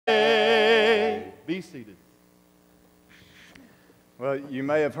Be seated. Well, you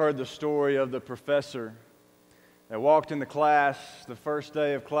may have heard the story of the professor that walked into class the first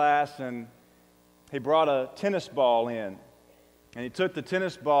day of class, and he brought a tennis ball in. And he took the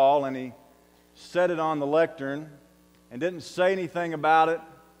tennis ball and he set it on the lectern and didn't say anything about it,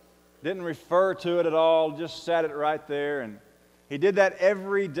 didn't refer to it at all, just sat it right there. And he did that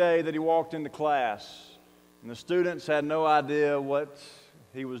every day that he walked into class. And the students had no idea what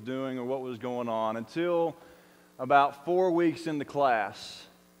he was doing or what was going on until about 4 weeks into class.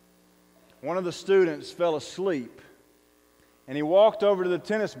 One of the students fell asleep, and he walked over to the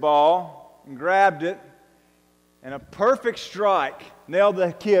tennis ball and grabbed it, and a perfect strike nailed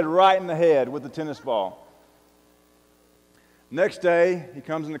the kid right in the head with the tennis ball. Next day, he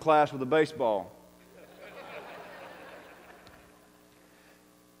comes into class with a baseball.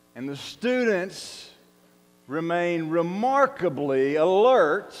 And the students remain remarkably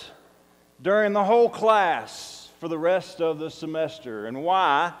alert during the whole class for the rest of the semester. And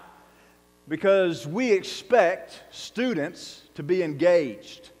why? Because we expect students to be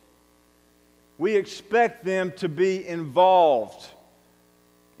engaged. We expect them to be involved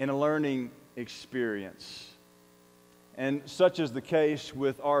in a learning experience. And such is the case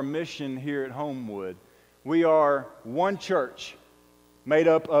with our mission here at Homewood. We are one church made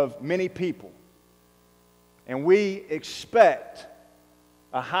up of many people. And we expect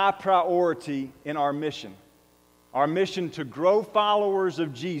a high priority in our mission to grow followers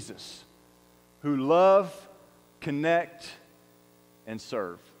of Jesus who love, connect, and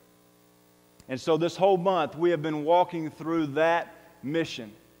serve. And so this whole month we have been walking through that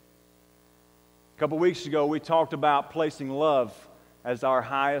mission. A couple weeks ago we talked about placing love as our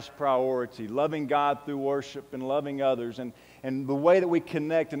highest priority, loving God through worship and loving others, and the way that we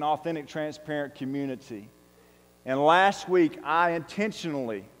connect an authentic, transparent community. And last week, I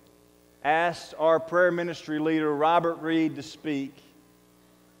intentionally asked our prayer ministry leader, Robert Reed, to speak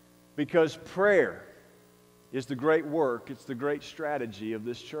because prayer is the great work, it's the great strategy of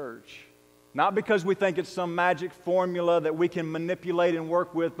this church. Not because we think it's some magic formula that we can manipulate and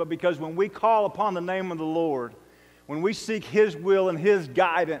work with, but because when we call upon the name of the Lord, when we seek His will and His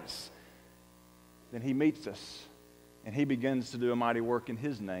guidance, then He meets us and He begins to do a mighty work in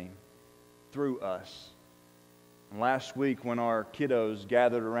His name through us. And last week when our kiddos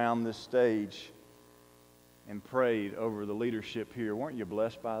gathered around this stage and prayed over the leadership here, weren't you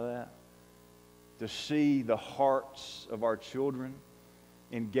blessed by that? To see the hearts of our children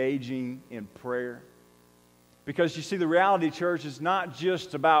engaging in prayer. Because you see, the reality, church, is not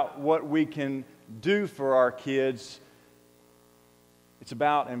just about what we can do for our kids. It's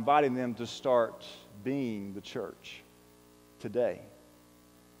about inviting them to start being the church today.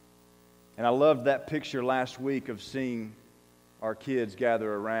 And I loved that picture last week of seeing our kids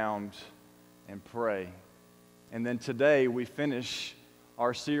gather around and pray. And then today we finish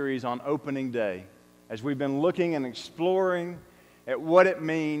our series on opening day as we've been looking and exploring at what it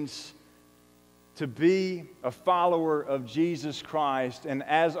means to be a follower of Jesus Christ. And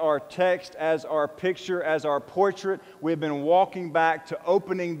as our text, as our picture, as our portrait, we've been walking back to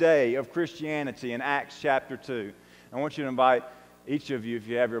opening day of Christianity in Acts chapter 2. I want you to invite each of you, if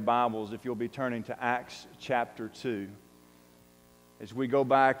you have your Bibles, if you'll be turning to Acts chapter 2 as we go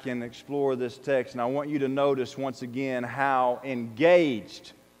back and explore this text. And I want you to notice once again how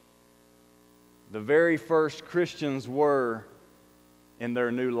engaged the very first Christians were in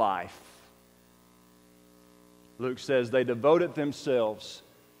their new life. Luke says they devoted themselves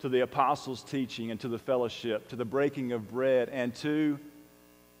to the apostles' teaching and to the fellowship, to the breaking of bread, and to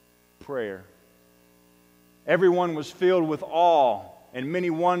prayer. Everyone was filled with awe, and many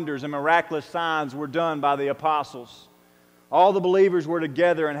wonders and miraculous signs were done by the apostles. All the believers were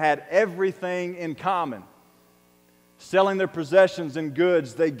together and had everything in common. Selling their possessions and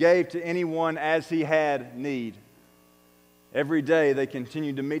goods, they gave to anyone as he had need. Every day they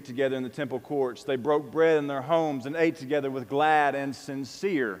continued to meet together in the temple courts. They broke bread in their homes and ate together with glad and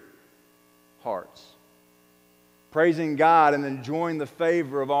sincere hearts, praising God and enjoying the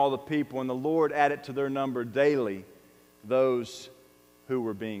favor of all the people. And the Lord added to their number daily those who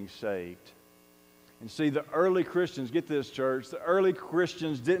were being saved. And see, the early Christians, get this, church, the early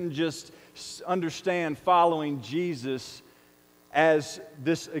Christians didn't just understand following Jesus as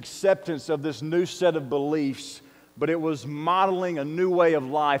this acceptance of this new set of beliefs, but it was modeling a new way of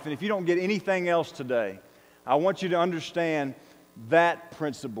life. And if you don't get anything else today, I want you to understand that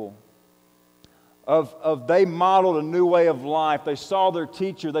principle of they modeled a new way of life. They saw their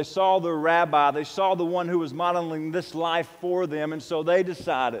teacher, they saw their rabbi, they saw the one who was modeling this life for them, and so they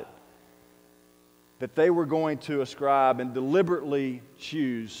decided that they were going to ascribe and deliberately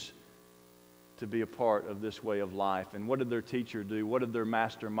choose to be a part of this way of life. And what did their teacher do? What did their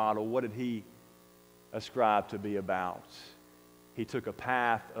master model? What did he ascribe to be about? He took a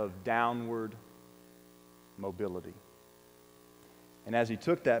path of downward mobility. And as he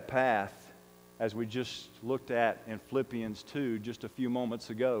took that path, as we just looked at in Philippians 2 just a few moments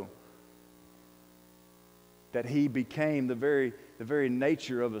ago, that he became the very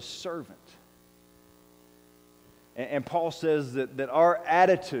nature of a servant. And Paul says that our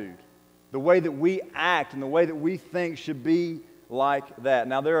attitude, the way that we act and the way that we think should be like that.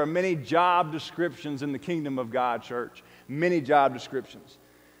 Now, there are many job descriptions in the kingdom of God, church. Many job descriptions.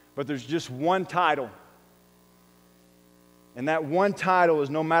 But there's just one title. And that one title is,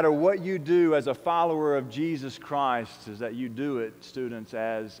 no matter what you do as a follower of Jesus Christ, is that you do it, students,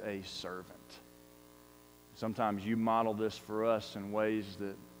 as a servant. Sometimes you model this for us in ways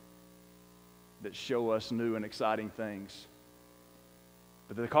that show us new and exciting things.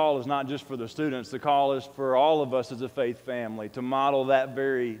 But the call is not just for the students. The call is for all of us as a faith family to model that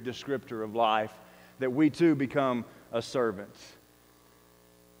very descriptor of life, that we too become a servant.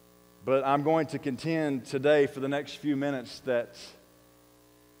 But I'm going to contend today for the next few minutes that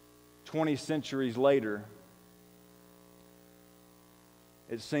 20 centuries later,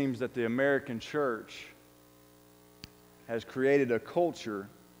 it seems that the American church has created a culture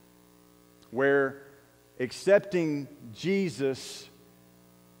where accepting Jesus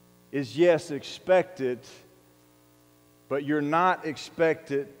is, yes, expected, but you're not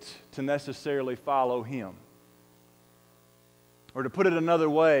expected to necessarily follow Him. Or to put it another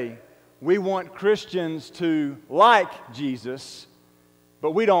way, we want Christians to like Jesus,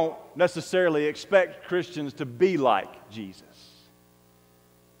 but we don't necessarily expect Christians to be like Jesus.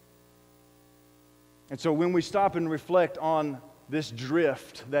 And so when we stop and reflect on this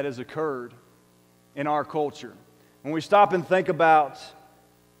drift that has occurred in our culture, when we stop and think about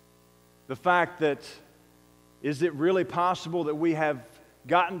the fact that, is it really possible that we have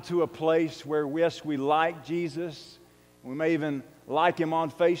gotten to a place where, yes, we like Jesus, we may even like Him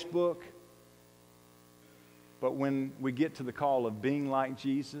on Facebook, but when we get to the call of being like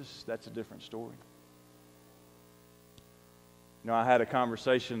Jesus, that's a different story. You know, I had a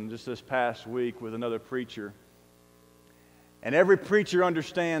conversation just this past week with another preacher, and every preacher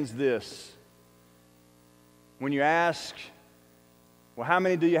understands this. When you ask, well, how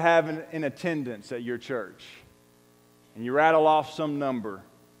many do you have in attendance at your church? And you rattle off some number.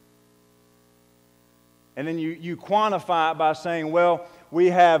 And then you quantify it by saying, well, we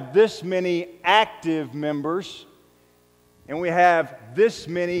have this many active members, and we have this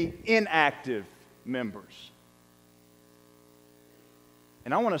many inactive members.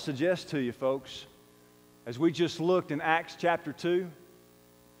 And I want to suggest to you, folks, as we just looked in Acts chapter 2,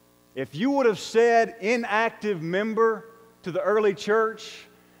 if you would have said inactive member to the early church,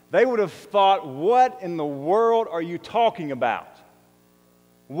 they would have thought, what in the world are you talking about?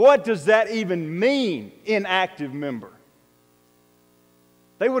 What does that even mean, inactive member?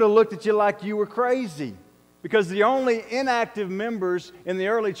 They would have looked at you like you were crazy, because the only inactive members in the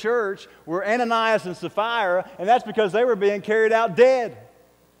early church were Ananias and Sapphira, and that's because they were being carried out dead.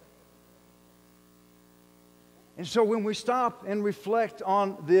 And so when we stop and reflect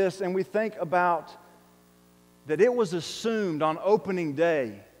on this and we think about that it was assumed on opening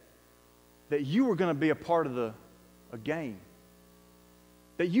day that you were going to be a part of a game,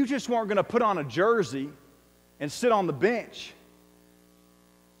 that you just weren't going to put on a jersey and sit on the bench,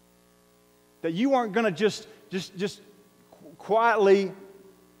 that you weren't going to just quietly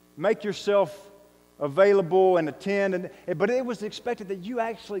make yourself available and attend, but it was expected that you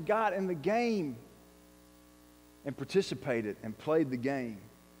actually got in the game and participated and played the game.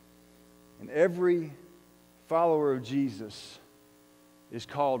 And every follower of Jesus is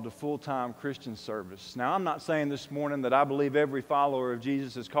called to full-time Christian service. Now, I'm not saying this morning that I believe every follower of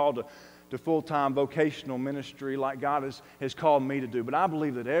Jesus is called to full-time vocational ministry like God has called me to do, but I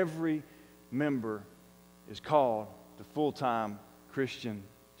believe that every member is called to full-time Christian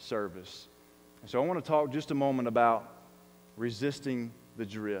service. And so I want to talk just a moment about resisting the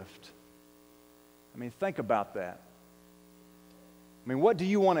drift. I mean, think about that. I mean, what do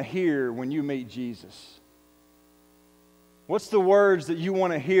you want to hear when you meet Jesus? What's the words that you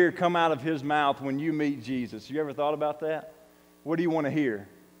want to hear come out of His mouth when you meet Jesus? You ever thought about that? What do you want to hear?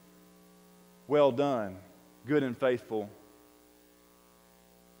 Well done, good and faithful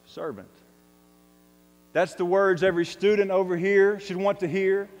servant. That's the words every student over here should want to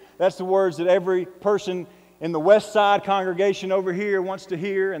hear. That's the words that every person in the West Side congregation over here wants to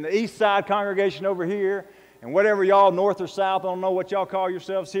hear, and the East Side congregation over here, and whatever y'all, North or South, I don't know what y'all call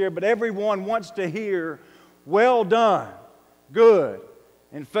yourselves here, but everyone wants to hear, well done, good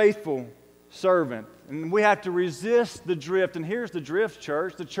and faithful servant. And we have to resist the drift. And here's the drift,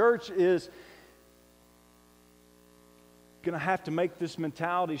 church. The church is going to have to make this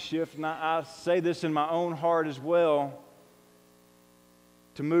mentality shift. And I say this in my own heart as well,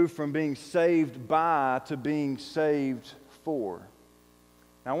 to move from being saved by to being saved for.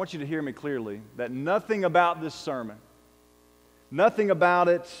 Now, I want you to hear me clearly that nothing about this sermon, nothing about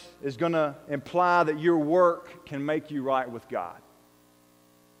it is going to imply that your work can make you right with God.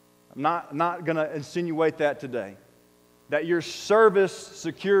 I'm not going to insinuate that today, that your service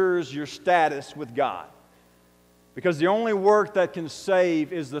secures your status with God. Because the only work that can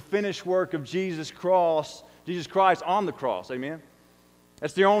save is the finished work of Jesus Christ on the cross. Amen?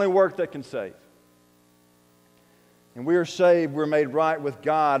 That's the only work that can save. And we are saved, we're made right with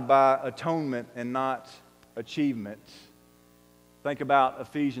God by atonement and not achievement. Think about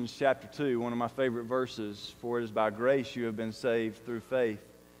Ephesians chapter 2, one of my favorite verses. For it is by grace you have been saved through faith.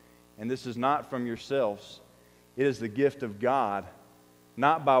 And this is not from yourselves. It is the gift of God,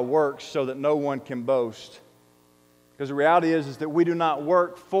 not by works, so that no one can boast. Because the reality is that we do not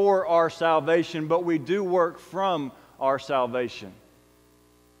work for our salvation, but we do work from our salvation.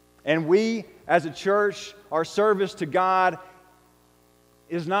 And we, as a church, our service to God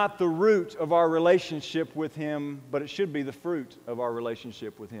is not the root of our relationship with Him, but it should be the fruit of our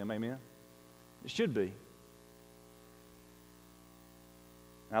relationship with Him. Amen? It should be.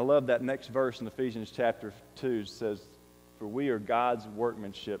 I love that next verse in Ephesians chapter 2. It says, for we are God's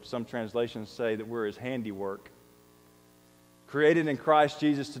workmanship. Some translations say that we're His handiwork, created in Christ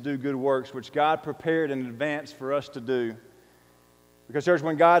Jesus to do good works, which God prepared in advance for us to do. Because, church,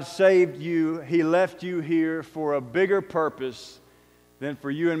 when God saved you, He left you here for a bigger purpose than for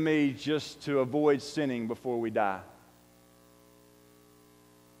you and me just to avoid sinning before we die.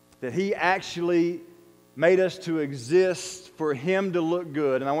 That He actually made us to exist for Him to look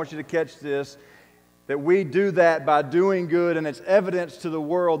good. And I want you to catch this, that we do that by doing good, and it's evidence to the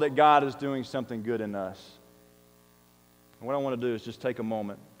world that God is doing something good in us. And what I want to do is just take a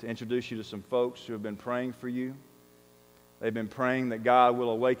moment to introduce you to some folks who have been praying for you. They've been praying that God will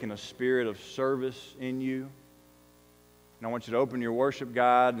awaken a spirit of service in you. And I want you to open your worship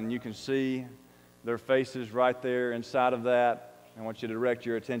guide, and you can see their faces right there inside of that. I want you to direct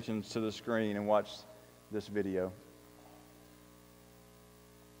your attention to the screen and watch this video.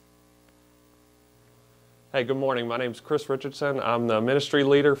 Hey, good morning. My name is Chris Richardson. I'm the ministry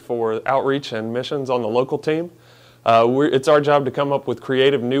leader for outreach and missions on the local team. It's our job to come up with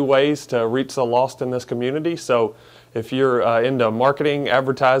creative new ways to reach the lost in this community. So if you're into marketing,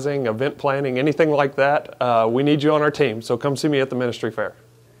 advertising, event planning, anything like that, we need you on our team. So come see me at the ministry fair.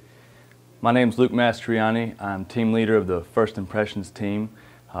 My name's Luke Mastriani. I'm team leader of the First Impressions team.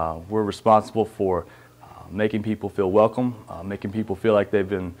 We're responsible for making people feel welcome, making people feel like they've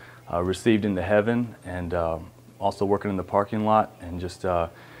been received into heaven, and also working in the parking lot, and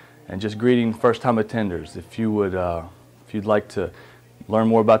just greeting first-time attenders. If you'd like to learn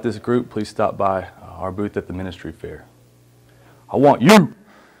more about this group, please stop by our booth at the ministry fair. I want you.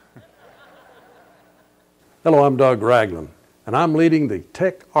 Hello, I'm Doug Ragland, and I'm leading the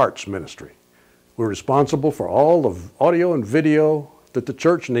Tech Arts Ministry. We're responsible for all the audio and video that the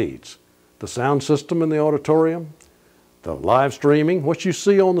church needs. The sound system in the auditorium, the live streaming, what you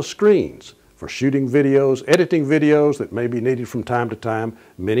see on the screens for shooting videos, editing videos that may be needed from time to time.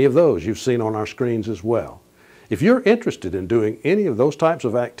 Many of those you've seen on our screens as well. If you're interested in doing any of those types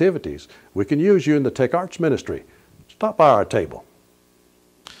of activities, we can use you in the Tech Arts Ministry. Stop by our table.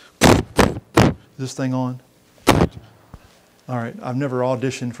 Is this thing on? All right, I've never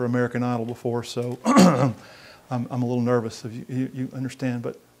auditioned for American Idol before, so I'm a little nervous, if you understand,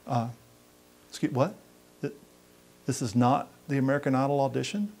 but excuse, what? This is not the American Idol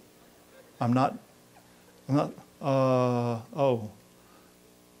audition? Oh,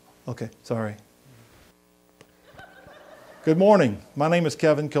 okay, sorry. Good morning. My name is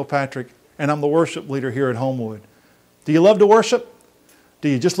Kevin Kilpatrick, and I'm the worship leader here at Homewood. Do you love to worship? Do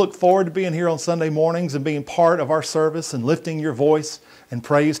you just look forward to being here on Sunday mornings and being part of our service and lifting your voice and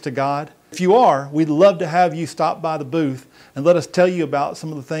praise to God? If you are, we'd love to have you stop by the booth and let us tell you about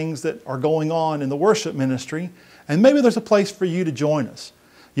some of the things that are going on in the worship ministry, and maybe there's a place for you to join us.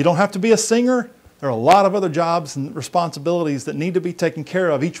 You don't have to be a singer. There are a lot of other jobs and responsibilities that need to be taken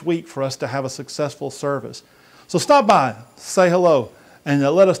care of each week for us to have a successful service. So stop by, say hello, and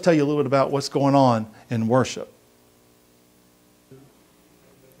let us tell you a little bit about what's going on in worship.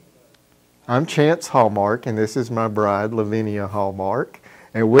 I'm Chance Hallmark, and this is my bride, Lavinia Hallmark,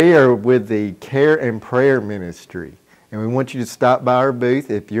 and we are with the Care and Prayer Ministry. And we want you to stop by our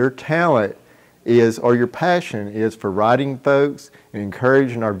booth. If your talent is, or your passion is, for writing folks and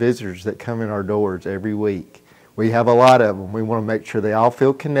encouraging our visitors that come in our doors every week. We have a lot of them. We want to make sure they all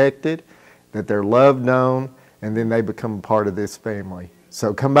feel connected, that they're loved on, and then they become a part of this family.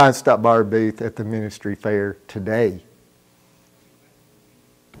 So come by and stop by our booth at the ministry fair today.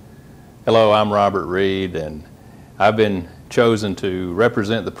 Hello, I'm Robert Reed, and I've been chosen to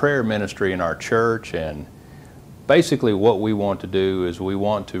represent the prayer ministry in our church. And basically what we want to do is we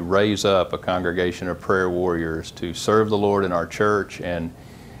want to raise up a congregation of prayer warriors to serve the Lord in our church. And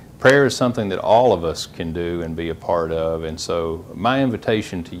prayer is something that all of us can do and be a part of. And so my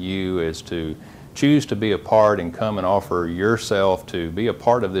invitation to you is to choose to be a part and come and offer yourself to be a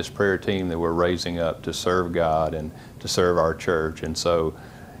part of this prayer team that we're raising up to serve God and to serve our church. And so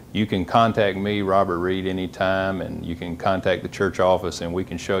you can contact me, Robert Reed, anytime, and you can contact the church office, and we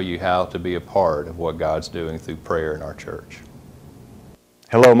can show you how to be a part of what God's doing through prayer in our church.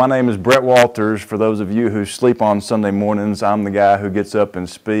 Hello, my name is Brett Walters. For those of you who sleep on Sunday mornings, I'm the guy who gets up and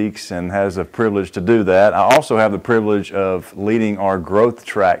speaks and has the privilege to do that. I also have the privilege of leading our Growth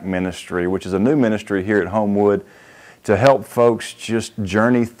Track ministry, which is a new ministry here at Homewood to help folks just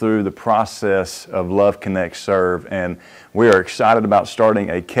journey through the process of Love, Connect, Serve. And we are excited about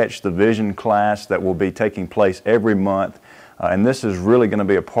starting a Catch the Vision class that will be taking place every month. And this is really going to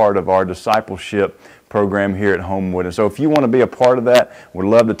be a part of our discipleship program here at Homewood. And so if you want to be a part of that, we'd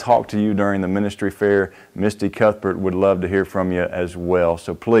love to talk to you during the ministry fair. Misty Cuthbert would love to hear from you as well.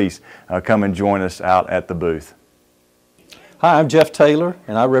 So please come and join us out at the booth. Hi, I'm Jeff Taylor,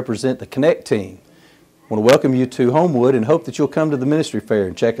 and I represent the Connect team. I want to welcome you to Homewood and hope that you'll come to the ministry fair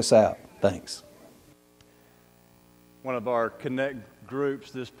and check us out. Thanks. One of our Connect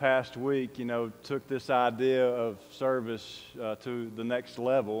groups this past week, took this idea of service to the next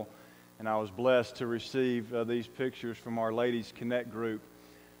level, and I was blessed to receive these pictures from our Ladies Connect group,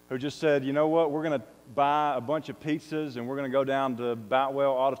 who just said, you know what, we're going to buy a bunch of pizzas and we're going to go down to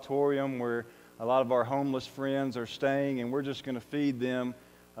Boutwell Auditorium where a lot of our homeless friends are staying, and we're just going to feed them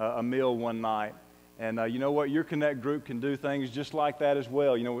a meal one night. And you know what? Your Connect group can do things just like that as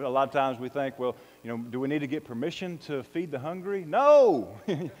well. A lot of times we think, well, do we need to get permission to feed the hungry? No,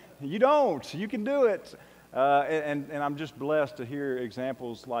 you don't. You can do it. And I'm just blessed to hear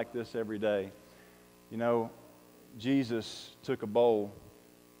examples like this every day. Jesus took a bowl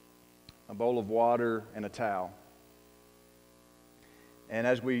of water and a towel. And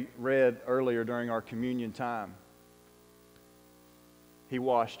as we read earlier during our communion time, he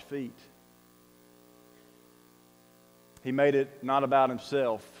washed feet. He made it not about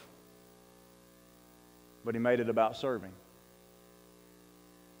himself, but he made it about serving.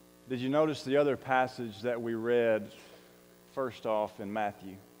 Did you notice the other passage that we read first off in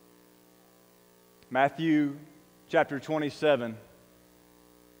Matthew? Matthew chapter 27,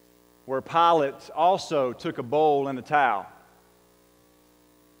 where Pilate also took a bowl and a towel.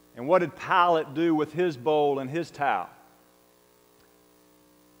 And what did Pilate do with his bowl and his towel?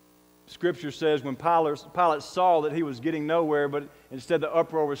 Scripture says when Pilate saw that he was getting nowhere, but instead the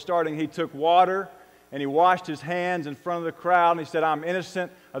uproar was starting, he took water and he washed his hands in front of the crowd, and he said, I'm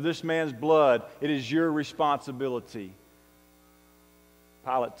innocent of this man's blood. It is your responsibility.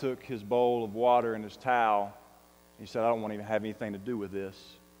 Pilate took his bowl of water and his towel. He said, I don't want to even have anything to do with this.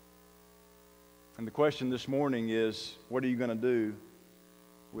 And the question this morning is, what are you going to do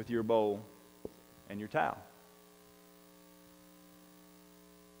with your bowl and your towel?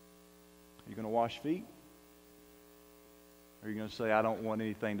 Are you going to wash feet? Or are you going to say, I don't want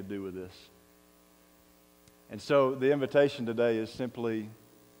anything to do with this? And so the invitation today is simply,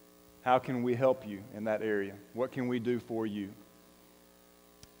 how can we help you in that area? What can we do for you?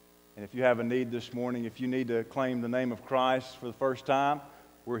 And if you have a need this morning, if you need to claim the name of Christ for the first time,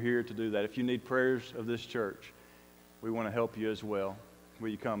 we're here to do that. If you need prayers of this church, we want to help you as well. Will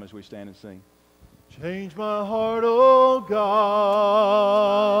you come as we stand and sing? Change my heart, oh God,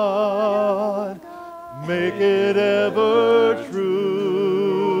 make it ever true.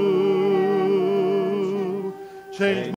 Change